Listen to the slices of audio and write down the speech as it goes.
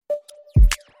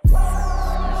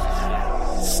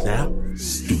Snap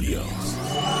Studios.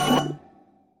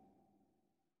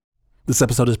 This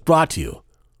episode is brought to you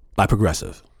by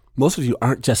Progressive. Most of you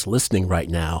aren't just listening right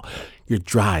now. You're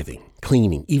driving,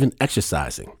 cleaning, even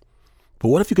exercising. But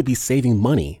what if you could be saving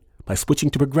money by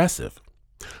switching to Progressive?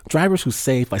 Drivers who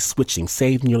save by switching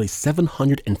save nearly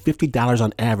 $750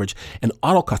 on average, and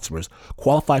auto customers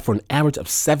qualify for an average of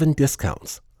 7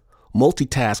 discounts.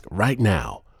 Multitask right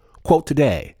now. Quote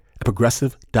today at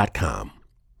Progressive.com.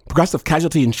 Progressive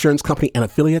Casualty Insurance Company and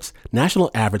Affiliates, national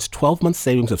average 12-month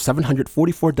savings of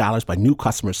 $744 by new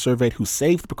customers surveyed who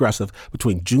saved Progressive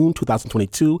between June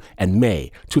 2022 and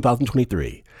May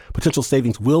 2023. Potential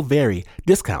savings will vary.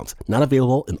 Discounts not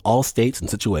available in all states and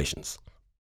situations.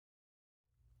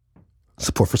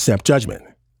 Support for Snap Judgment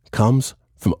comes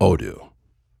from Odoo.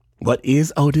 What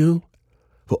is Odoo?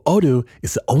 Well, Odoo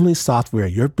is the only software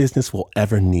your business will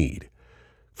ever need.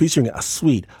 Featuring a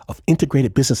suite of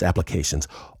integrated business applications,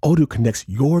 Odoo connects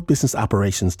your business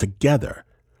operations together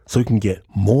so you can get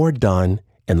more done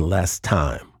in less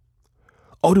time.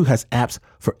 Odoo has apps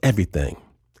for everything: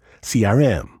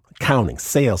 CRM, accounting,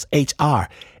 sales, HR,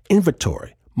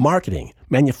 inventory, marketing,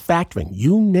 manufacturing,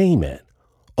 you name it.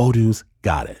 Odoo's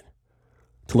got it.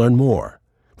 To learn more,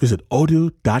 visit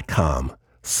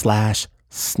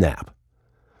odoo.com/snap.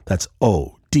 That's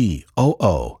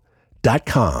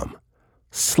odoo.com/snap.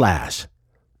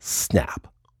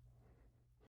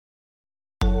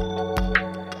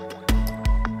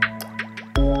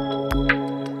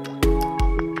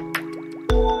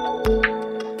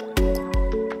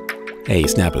 Hey,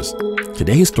 Snappers.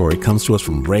 Today's story comes to us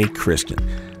from Ray Christian.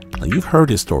 Now, you've heard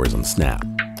his stories on Snap.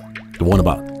 The one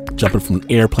about jumping from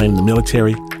an airplane in the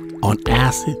military, on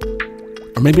acid,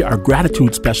 or maybe our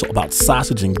gratitude special about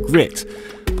sausage and grits.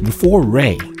 But before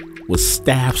Ray was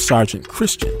Staff Sergeant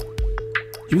Christian,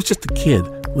 he was just a kid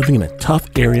living in a tough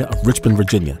area of Richmond,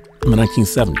 Virginia in the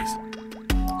 1970s.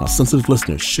 Now, sensitive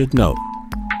listeners should know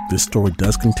this story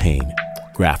does contain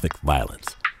graphic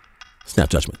violence. Snap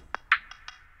Judgment.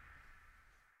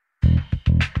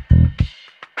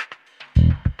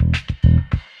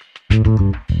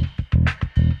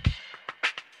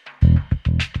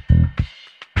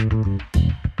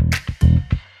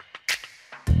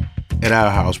 At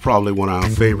our house, probably one of our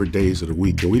favorite days of the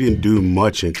week, and we didn't do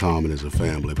much in common as a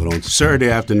family, but on Saturday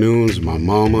afternoons, my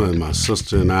mama and my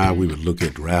sister and I, we would look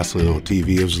at wrestling on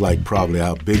TV. It was like probably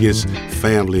our biggest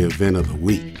family event of the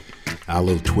week. Our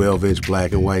little 12-inch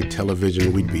black and white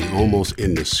television, we'd be almost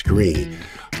in the screen.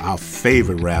 Our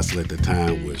favorite wrestler at the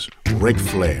time was Ric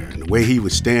Flair, and the way he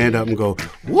would stand up and go,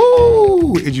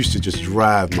 woo, it used to just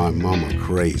drive my mama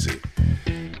crazy.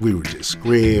 We would just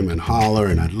scream and holler,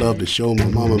 and I'd love to show my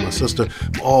mom and my sister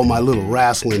all my little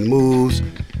wrestling moves.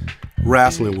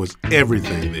 Wrestling was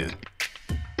everything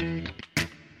then.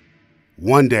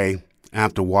 One day,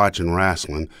 after watching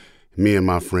wrestling, me and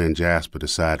my friend Jasper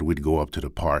decided we'd go up to the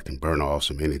park and burn off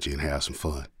some energy and have some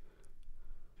fun.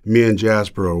 Me and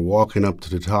Jasper are walking up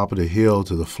to the top of the hill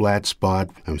to the flat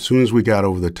spot, and as soon as we got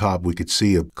over the top, we could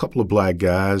see a couple of black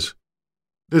guys.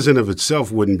 This in of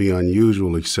itself wouldn't be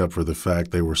unusual except for the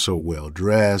fact they were so well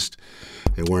dressed.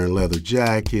 They were wearing leather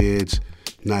jackets,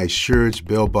 nice shirts,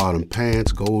 bell-bottom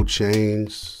pants, gold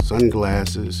chains,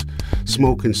 sunglasses,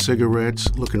 smoking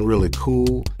cigarettes, looking really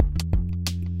cool.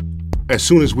 As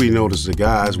soon as we noticed the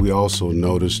guys, we also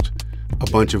noticed a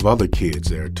bunch of other kids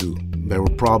there too. There were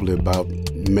probably about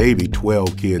maybe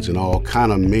 12 kids in all,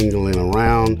 kind of mingling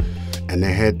around. And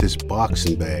they had this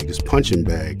boxing bag, this punching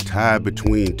bag, tied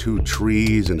between two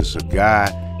trees, and there's a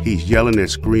guy, he's yelling and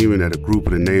screaming at a group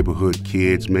of the neighborhood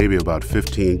kids, maybe about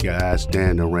 15 guys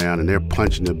standing around, and they're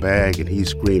punching the bag, and he's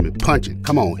screaming, punch it,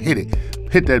 come on, hit it,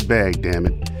 hit that bag, damn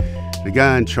it. The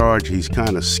guy in charge, he's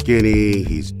kind of skinny,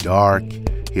 he's dark,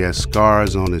 he has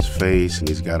scars on his face, and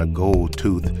he's got a gold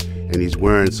tooth, and he's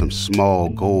wearing some small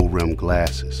gold-rimmed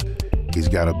glasses. He's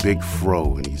got a big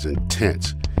fro, and he's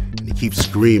intense. And he keeps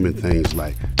screaming things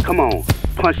like, come on,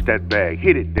 punch that bag,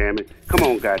 hit it, damn it. Come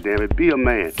on, goddammit, be a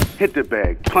man, hit the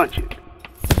bag, punch it.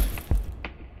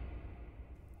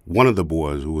 One of the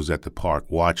boys who was at the park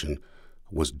watching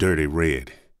was Dirty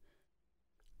Red.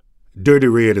 Dirty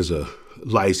Red is a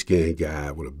light-skinned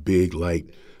guy with a big, light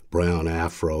brown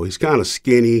afro. He's kind of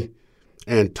skinny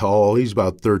and tall. He's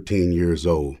about 13 years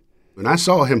old. And I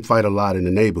saw him fight a lot in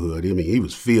the neighborhood. I mean, he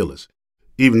was fearless.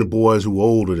 Even the boys who were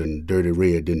older than Dirty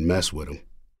Red didn't mess with him.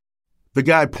 The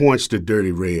guy points to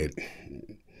Dirty Red,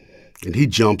 and he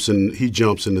jumps in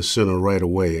the center right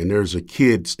away. And there's a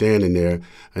kid standing there,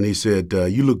 and he said,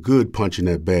 you look good punching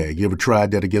that bag. You ever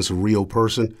tried that against a real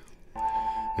person?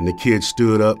 And the kid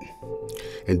stood up,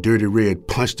 and Dirty Red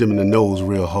punched him in the nose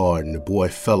real hard, and the boy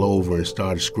fell over and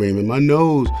started screaming, my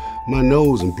nose,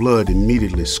 and blood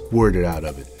immediately squirted out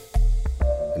of it.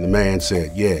 And the man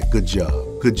said, yeah, good job.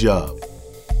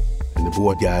 And the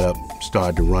boy got up and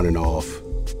started running off,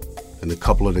 and a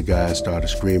couple of the guys started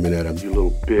screaming at him, you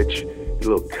little bitch, you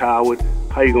little coward,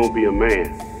 how you gonna be a man?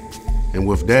 And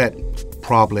with that,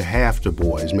 probably half the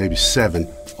boys, maybe 7,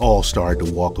 all started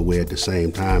to walk away at the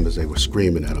same time as they were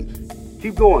screaming at him.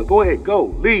 Keep going, go ahead, go,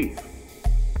 leave.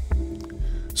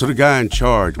 So the guy in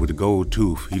charge with the gold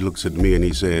tooth, he looks at me and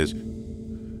he says,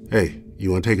 hey,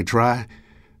 you want to take a try?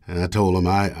 And I told him,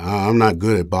 I'm not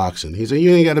good at boxing. He said,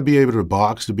 you ain't got to be able to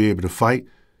box to be able to fight.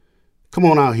 Come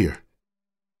on out here.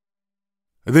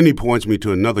 And then he points me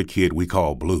to another kid we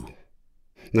call Blue.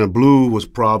 Now, Blue was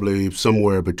probably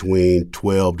somewhere between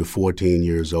 12 to 14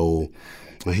 years old.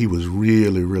 He was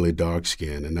really, really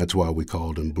dark-skinned, and that's why we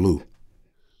called him Blue.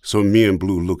 So me and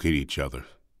Blue look at each other,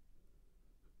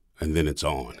 and then it's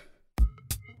on.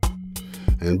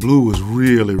 And Blue was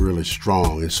really, really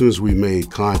strong. As soon as we made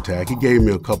contact, he gave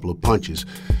me a couple of punches,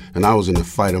 and I was in the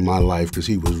fight of my life because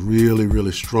he was really,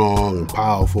 really strong and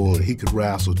powerful, and he could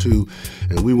wrestle too.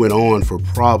 And we went on for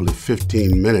probably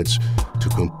 15 minutes to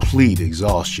complete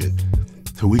exhaustion,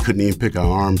 so we couldn't even pick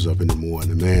our arms up anymore.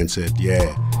 And the man said,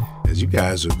 yeah, as you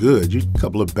guys are good, you're a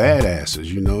couple of badasses,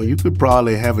 you know, you could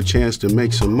probably have a chance to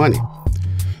make some money.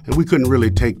 And we couldn't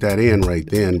really take that in right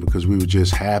then because we were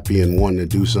just happy and wanting to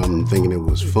do something, thinking it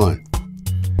was fun.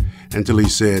 Until he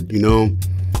said, you know,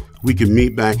 we can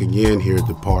meet back again here at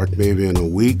the park maybe in a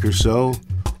week or so.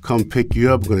 Come pick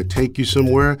you up. I'm going to take you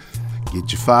somewhere,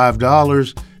 get you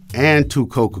 $5 and 2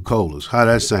 Coca-Colas. How'd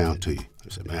that sound to you? I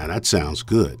said, man, that sounds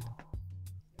good.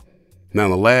 Now,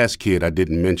 the last kid I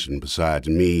didn't mention besides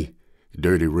me,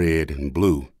 Dirty Red, and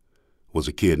Blue was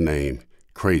a kid named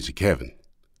Crazy Kevin.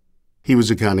 He was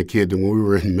the kind of kid that when we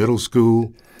were in middle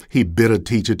school, he bit a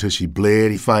teacher till she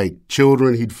bled. He'd fight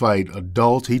children, he'd fight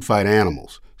adults, he'd fight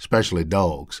animals, especially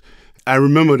dogs. I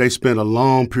remember they spent a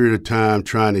long period of time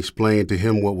trying to explain to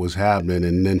him what was happening,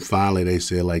 and then finally they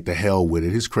said, like, the hell with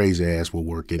it. His crazy ass will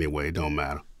work anyway, it don't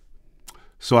matter.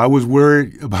 So I was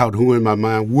worried about who in my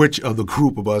mind, which of the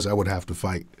group of us I would have to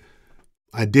fight.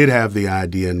 I did have the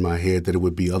idea in my head that it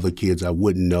would be other kids I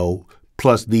wouldn't know,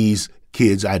 plus these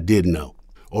kids I did know.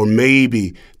 Or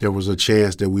maybe there was a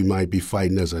chance that we might be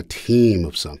fighting as a team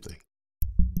of something.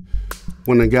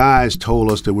 When the guys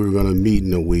told us that we were going to meet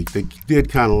in a week, they did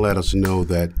kind of let us know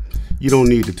that you don't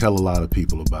need to tell a lot of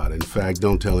people about it. In fact,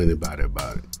 don't tell anybody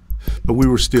about it. But we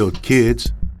were still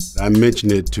kids. I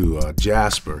mentioned it to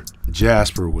Jasper.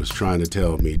 Jasper was trying to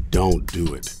tell me, don't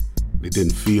do it. It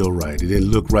didn't feel right. It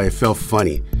didn't look right. It felt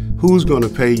funny. Who's going to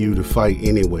pay you to fight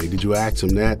anyway? Did you ask him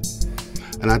that?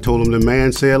 And I told him the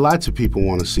man said lots of people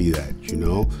want to see that, you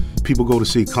know. People go to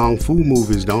see Kung Fu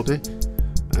movies, don't they?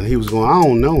 And he was going, I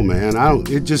don't know, man. I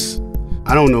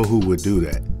don't know who would do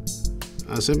that.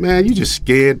 I said, man, you just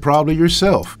scared probably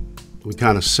yourself. We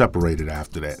kind of separated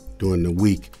after that during the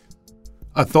week.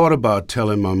 I thought about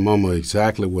telling my mama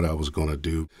exactly what I was going to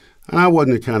do. And I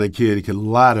wasn't the kind of kid who could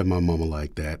lie to my mama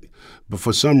like that. But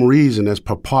for some reason, as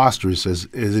preposterous as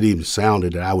it even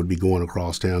sounded that I would be going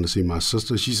across town to see my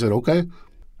sister, she said, okay.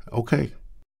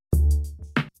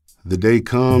 The day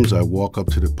comes, I walk up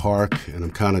to the park, and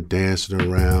I'm kind of dancing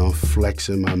around,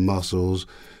 flexing my muscles,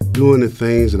 doing the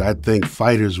things that I think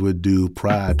fighters would do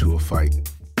prior to a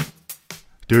fight.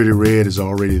 Dirty Red is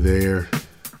already there.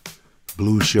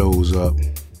 Blue shows up.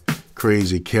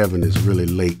 Crazy Kevin is really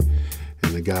late,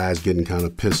 and the guy's getting kind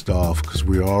of pissed off because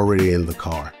we're already in the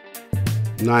car.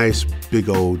 Nice, big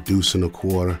old deuce and a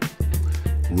quarter,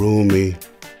 roomy,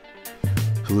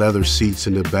 leather seats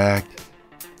in the back.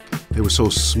 They were so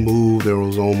smooth, they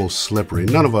was almost slippery.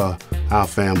 None of our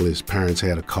family's parents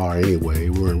had a car anyway.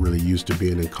 We weren't really used to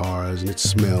being in cars, and it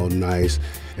smelled nice.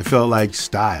 It felt like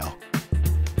style.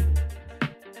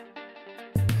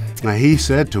 Now, he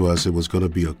said to us it was going to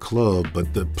be a club,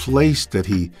 but the place that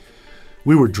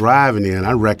we were driving in,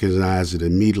 I recognized it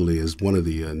immediately as one of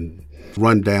the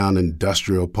rundown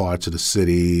industrial parts of the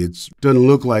city. It doesn't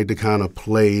look like the kind of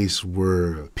place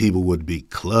where people would be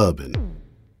clubbing.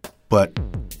 But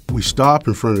we stop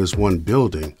in front of this one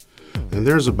building, and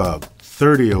there's about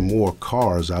 30 or more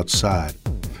cars outside.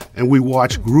 And we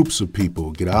watch groups of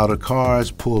people get out of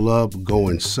cars, pull up, go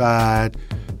inside.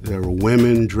 There were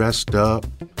women dressed up.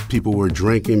 People were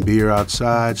drinking beer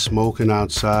outside, smoking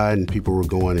outside, and people were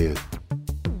going in.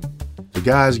 The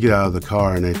guys get out of the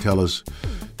car and they tell us,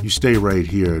 you stay right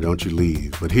here, don't you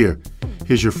leave. But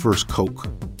here's your first Coke.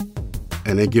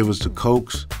 And they give us the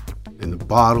Cokes and the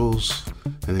bottles,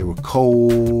 and they were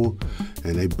cold,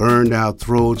 and they burned our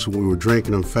throats when we were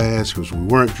drinking them fast because we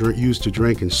weren't used to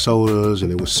drinking sodas,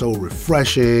 and it was so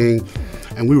refreshing,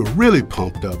 and we were really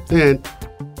pumped up. Then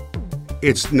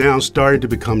it's now starting to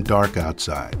become dark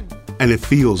outside, and it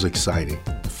feels exciting.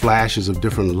 Flashes of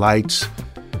different lights.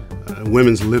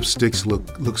 Women's lipsticks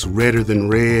looks redder than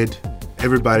red.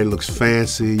 Everybody looks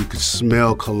fancy. You could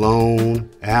smell cologne,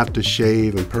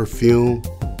 aftershave, and perfume.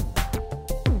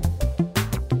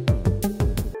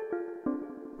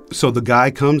 So the guy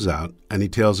comes out and he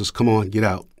tells us, come on, get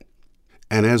out.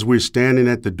 And as we're standing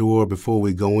at the door before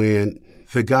we go in,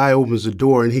 the guy opens the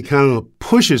door and he kind of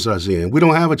pushes us in. We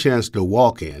don't have a chance to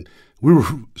walk in. We were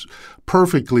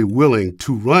perfectly willing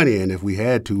to run in if we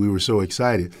had to. We were so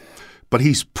excited. But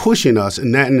he's pushing us,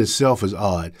 and that in itself is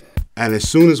odd. And as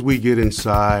soon as we get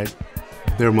inside,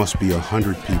 there must be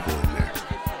 100 people in there.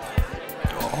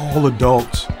 All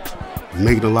adults,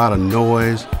 making a lot of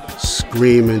noise,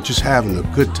 screaming, just having a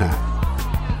good time.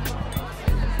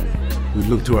 We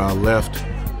look to our left,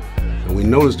 and we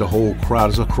notice the whole crowd.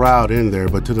 There's a crowd in there,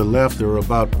 but to the left, there are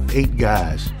about 8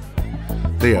 guys.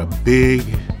 They are big,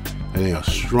 and they are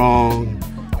strong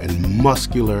and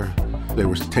muscular. They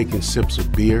were taking sips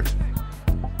of beer.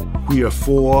 We are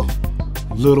 4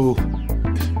 little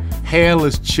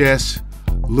hairless chests,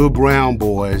 little brown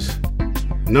boys.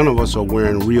 None of us are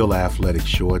wearing real athletic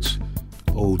shorts.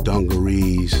 Old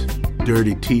dungarees,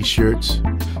 dirty t-shirts,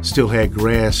 still had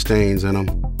grass stains in them.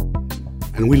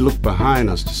 And we looked behind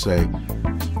us to say,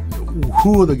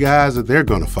 who are the guys that they're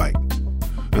gonna fight?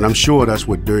 And I'm sure that's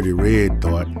what Dirty Red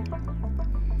thought,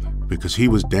 because he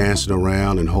was dancing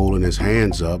around and holding his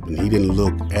hands up, and he didn't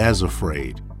look as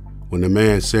afraid. When the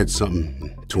man said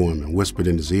something to him and whispered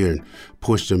in his ear and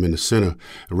pushed him in the center,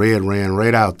 Red ran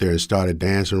right out there and started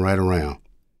dancing right around.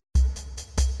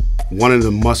 One of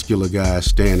the muscular guys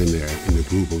standing there in the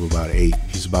group of about 8,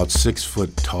 he's about 6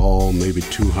 foot tall, maybe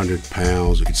 200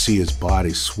 pounds. You could see his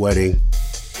body sweating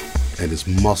and his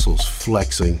muscles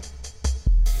flexing.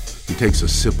 He takes a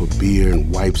sip of beer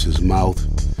and wipes his mouth.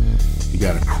 He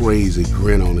got a crazy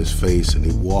grin on his face, and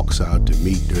he walks out to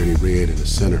meet Dirty Red in the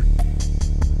center.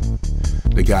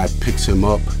 The guy picks him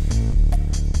up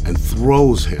and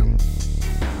throws him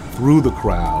through the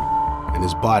crowd, and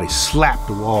his body slapped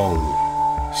the wall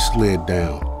and slid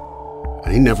down.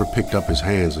 And he never picked up his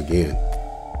hands again.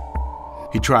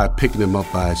 He tried picking him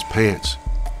up by his pants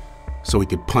so he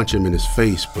could punch him in his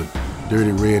face, but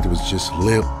Dirty Red was just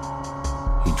limp.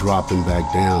 He dropped him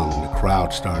back down, and the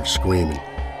crowd started screaming,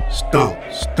 "Stump,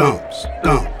 stump,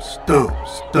 stump, stump,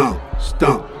 stump,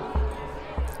 stump."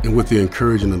 And with the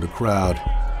encouragement of the crowd,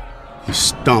 he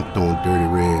stomped on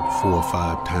Dirty Red 4 or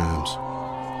 5 times.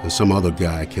 And some other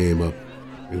guy came up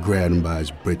and grabbed him by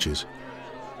his britches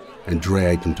and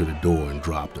dragged him to the door and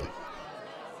dropped him.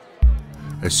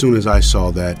 As soon as I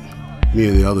saw that, me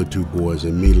and the other 2 boys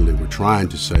immediately were trying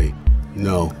to say,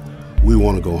 no, we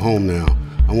want to go home now.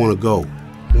 I want to go.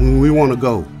 We want to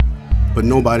go. But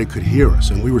nobody could hear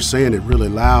us, and we were saying it really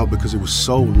loud because it was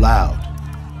so loud.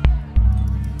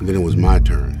 And then it was my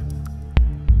turn.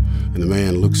 And the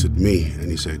man looks at me and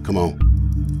he said, come on.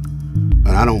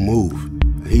 And I don't move.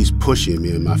 And he's pushing me,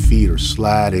 and my feet are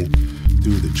sliding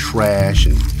through the trash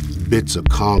and bits of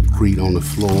concrete on the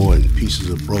floor and pieces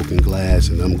of broken glass,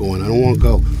 and I'm going, I don't want to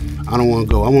go. I don't want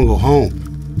to go. I want to go home.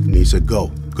 And he said,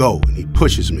 go, go. And he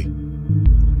pushes me.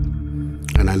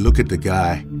 And I look at the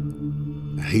guy,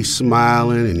 and he's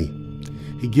smiling, and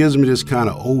he gives me this kind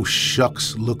of oh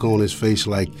shucks look on his face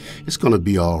like it's going to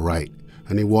be all right.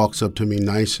 And he walks up to me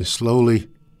nice and slowly,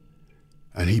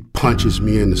 and he punches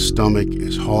me in the stomach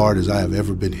as hard as I have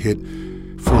ever been hit.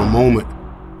 For a moment,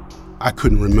 I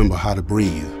couldn't remember how to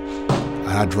breathe.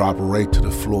 And I dropped right to the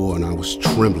floor, and I was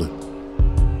trembling.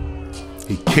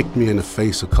 He kicked me in the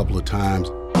face a couple of times,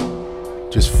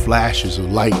 just flashes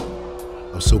of light.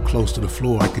 I was so close to the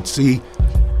floor, I could see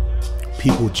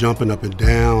people jumping up and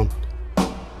down.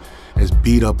 As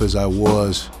beat up as I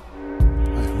was,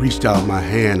 I reached out my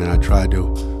hand and I tried to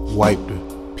wipe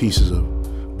the pieces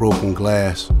of broken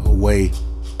glass away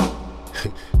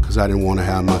because I didn't want to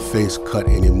have my face cut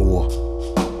anymore.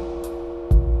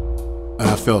 And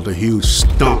I felt a huge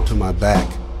stomp to my back.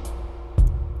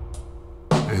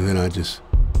 And then I just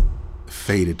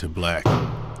faded to black.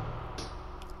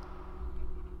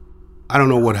 I don't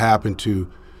know what happened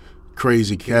to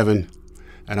Crazy Kevin,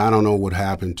 and I don't know what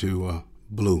happened to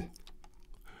Blue.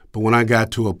 But when I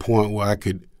got to a point where I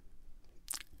could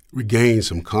regain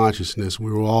some consciousness,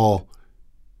 we were all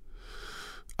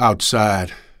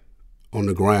outside on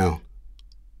the ground.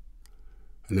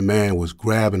 And the man was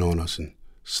grabbing on us and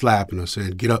slapping us,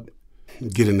 saying, get up,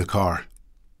 get in the car.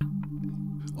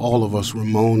 All of us were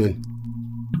moaning.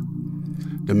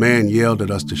 The man yelled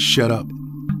at us to shut up.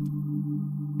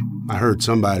 I heard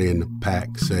somebody in the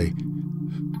pack say,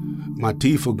 "My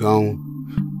teeth are gone."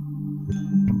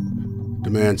 The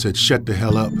man said, "Shut the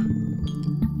hell up.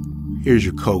 Here's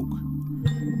your Coke."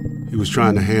 He was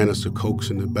trying to hand us the Cokes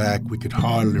in the back. We could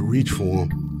hardly reach for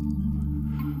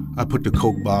them. I put the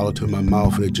Coke bottle to my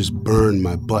mouth and it just burned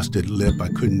my busted lip. I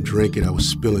couldn't drink it. I was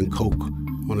spilling Coke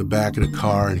on the back of the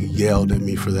car and he yelled at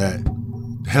me for that.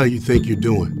 "The hell you think you're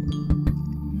doing?"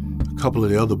 A couple of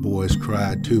the other boys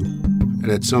cried too.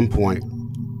 And at some point,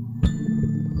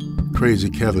 Crazy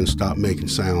Kevin stopped making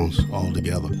sounds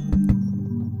altogether.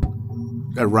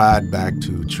 That ride back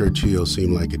to Church Hill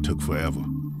seemed like it took forever.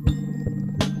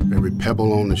 Every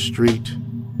pebble on the street,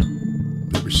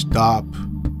 every stop,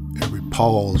 every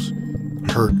pause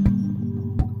hurt.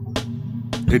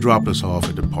 They dropped us off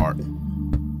at the park.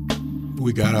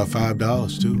 We got our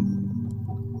 $5 too.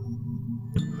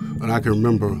 And I can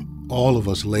remember all of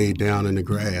us laid down in the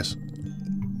grass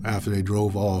after they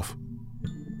drove off.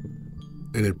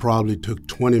 And it probably took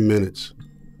 20 minutes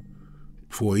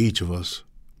before each of us,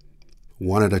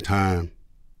 one at a time,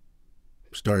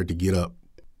 started to get up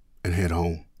and head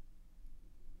home.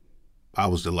 I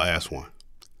was the last one.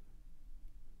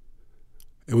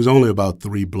 It was only about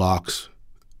 3 blocks,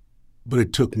 but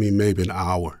it took me maybe an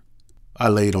hour. I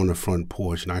laid on the front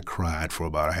porch and I cried for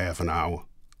about a half an hour.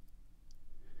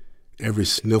 Every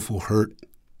sniffle hurt.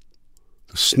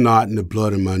 The snot and the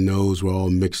blood in my nose were all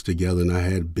mixed together, and I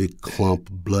had a big clump,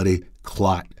 bloody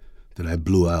clot that I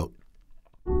blew out.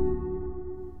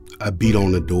 I beat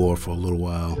on the door for a little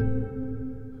while,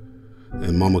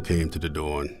 and Mama came to the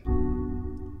door and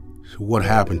said, "What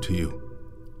happened to you?"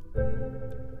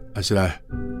 I said,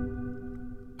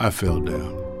 I fell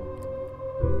down.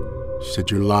 She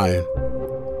said, "You're lying.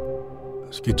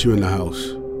 Let's get you in the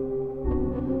house."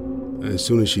 And as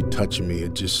soon as she touched me,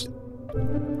 it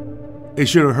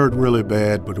should have hurt really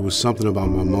bad, but it was something about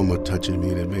my mama touching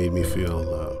me that made me feel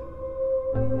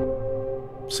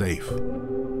safe.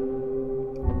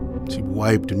 She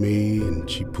wiped me and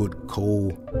she put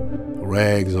cold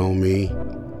rags on me.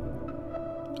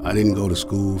 I didn't go to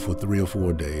school for 3 or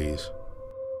 4 days.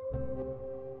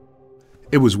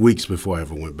 It was weeks before I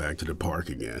ever went back to the park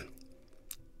again.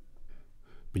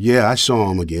 But yeah, I saw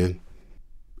him again.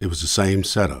 It was the same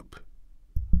setup.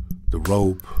 The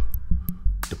rope,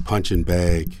 the punching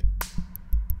bag,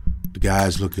 the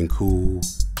guys looking cool.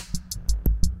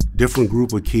 Different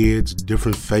group of kids,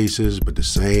 different faces, but the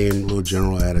same little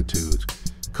general attitudes.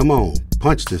 "Come on,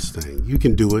 punch this thing. You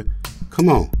can do it. Come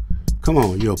on. Come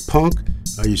on, you're a punk?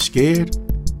 Are you scared?"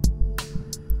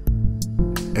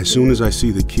 As soon as I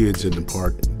see the kids in the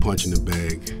park punching the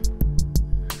bag,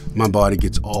 my body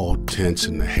gets all tense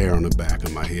and the hair on the back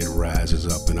of my head rises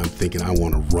up and I'm thinking I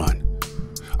want to run.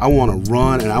 I want to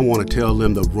run and I want to tell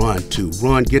them to run too.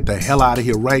 Run, get the hell out of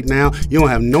here right now. You don't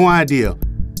have no idea.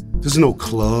 There's no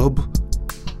club.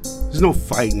 There's no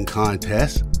fighting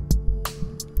contest.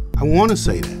 I want to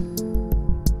say that.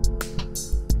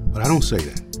 But I don't say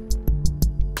that.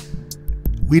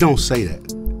 We don't say that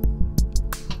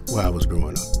where I was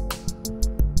growing up.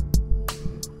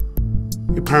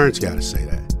 Your parents got to say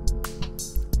that.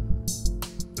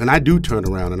 And I do turn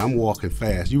around and I'm walking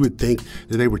fast. You would think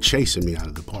that they were chasing me out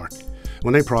of the park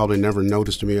when they probably never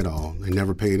noticed me at all. They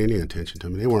never paid any attention to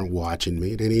me. They weren't watching me.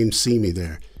 They didn't even see me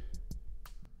there.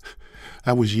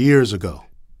 That was years ago.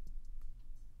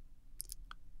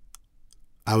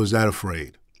 I was that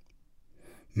afraid.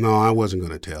 No, I wasn't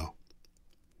going to tell.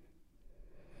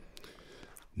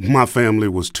 My family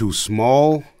was too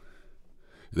small.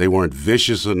 They weren't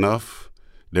vicious enough.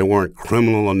 They weren't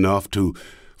criminal enough to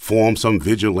form some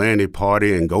vigilante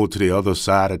party and go to the other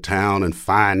side of town and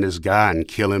find this guy and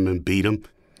kill him and beat him.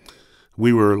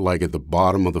 We were like at the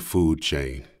bottom of the food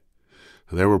chain.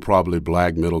 There were probably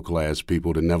black middle-class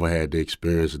people that never had to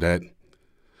experience that.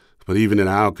 But even in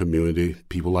our community,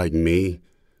 people like me,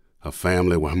 a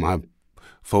family where my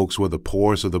folks were the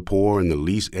poorest of the poor and the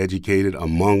least educated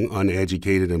among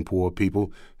uneducated and poor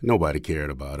people, nobody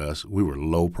cared about us. We were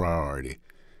low priority.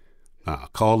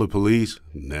 Call the police?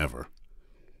 Never.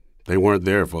 They weren't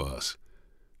there for us.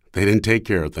 They didn't take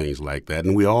care of things like that,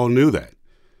 and we all knew that.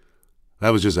 That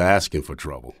was just asking for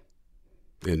trouble.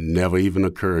 It never even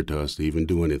occurred to us to even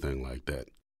do anything like that.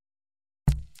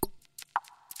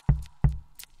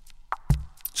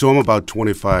 So I'm about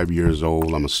 25 years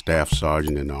old. I'm a staff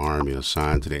sergeant in the Army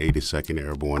assigned to the 82nd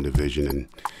Airborne Division, and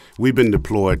we've been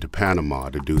deployed to Panama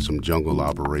to do some jungle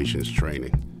operations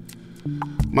training.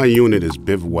 My unit is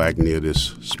bivouacked near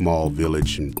this small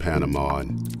village in Panama,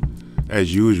 and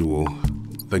as usual,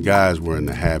 the guys were in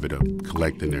the habit of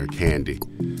collecting their candy.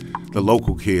 The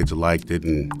local kids liked it,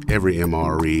 and every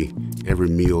MRE, every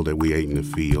meal that we ate in the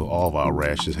field, all of our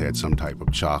rations had some type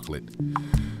of chocolate.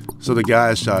 So the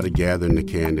guys started gathering the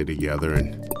candy together,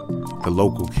 and the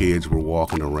local kids were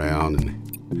walking around,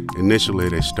 and initially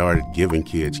they started giving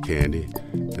kids candy,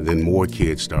 and then more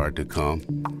kids started to come,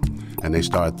 and they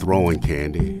started throwing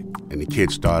candy, and the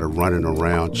kids started running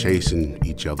around chasing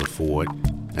each other for it,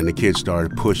 and the kids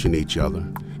started pushing each other.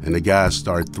 And the guys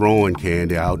started throwing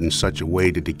candy out in such a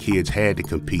way that the kids had to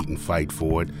compete and fight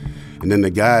for it. And then the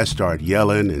guys started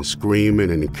yelling and screaming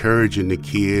and encouraging the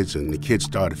kids, and the kids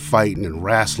started fighting and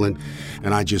wrestling,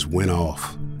 and I just went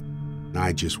off. And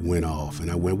I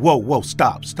went, whoa,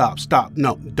 stop.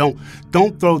 No, don't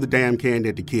throw the damn candy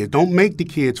at the kids. Don't make the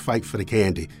kids fight for the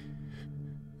candy.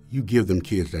 You give them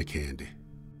kids that candy.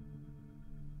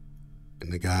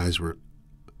 And the guys were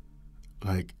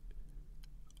like,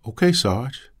 okay,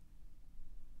 Sarge.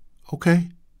 Okay.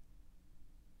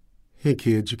 Here,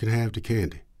 kids, you can have the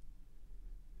candy.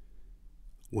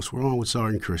 What's wrong with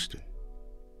Sergeant Christian?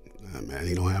 Man,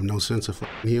 he don't have no sense of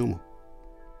humor.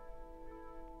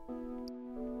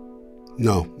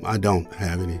 No, I don't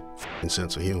have any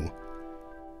sense of humor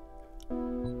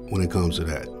when it comes to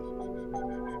that.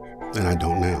 And I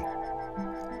don't now.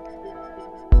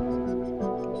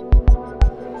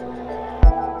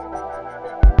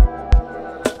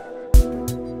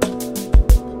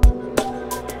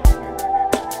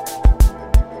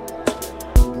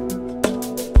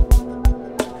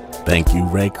 Thank you,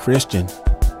 Ray Christian.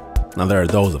 Now, there are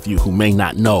those of you who may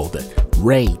not know that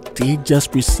Ray did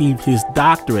just receive his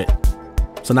doctorate.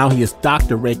 So now he is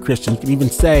Dr. Ray Christian. You can even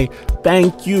say,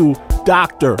 thank you,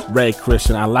 Dr. Ray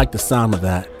Christian. I like the sound of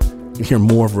that. You can hear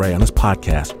more of Ray on this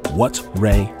podcast, What's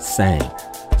Ray Saying?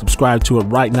 Subscribe to it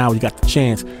right now when you got the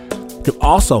chance. You can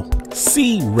also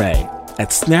see Ray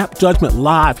at Snap Judgment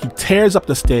Live. He tears up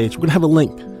the stage. We're going to have a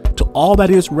link to all that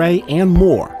is Ray and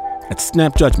more at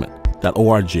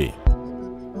snapjudgment.org.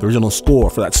 The original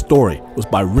score for that story was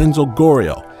by Renzo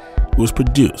Gorio. It was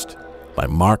produced by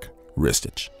Mark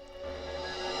Ristich.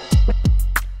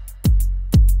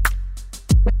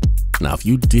 Now, if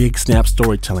you dig Snap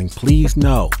storytelling, please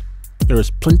know there is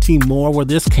plenty more where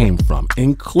this came from,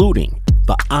 including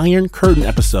the Iron Curtain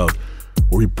episode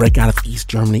where we break out of East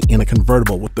Germany in a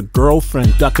convertible with the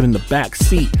girlfriend ducking in the back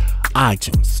seat,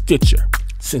 iTunes, Stitcher.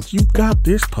 Since you've got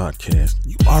this podcast,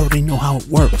 you already know how it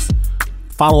works.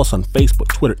 Follow us on Facebook,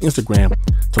 Twitter, Instagram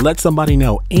to let somebody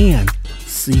know and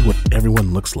see what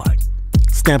everyone looks like.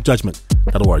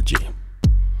 Snapjudgment.org.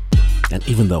 And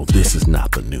even though this is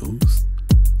not the news,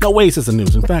 no ways it's the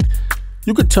news. In fact,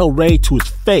 you could tell Ray to his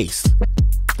face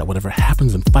that whatever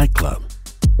happens in Fight Club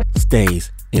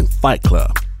stays in Fight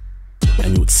Club.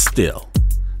 And you would still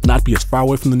not be as far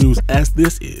away from the news as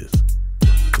this is.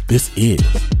 But this is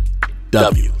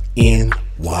WNYC.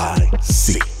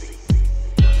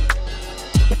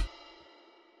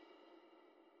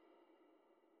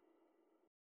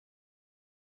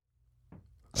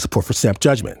 Support for Snap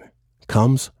Judgment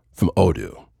comes from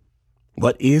Odoo.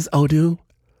 What is Odoo?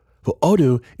 Well,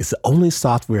 Odoo is the only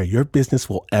software your business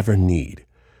will ever need.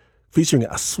 Featuring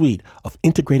a suite of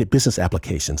integrated business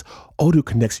applications, Odoo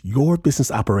connects your business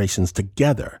operations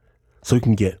together so you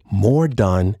can get more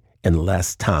done in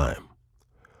less time.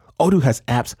 Odoo has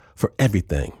apps for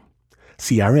everything: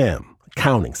 CRM,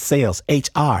 accounting, sales,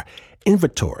 HR,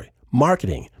 inventory,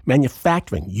 marketing,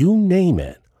 manufacturing, you name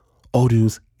it.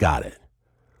 Odoo's got it.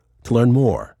 To learn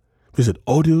more, visit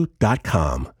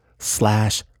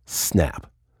odoo.com/snap.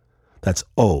 That's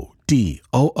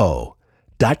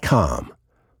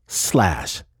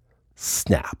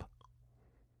ODOO.com/snap.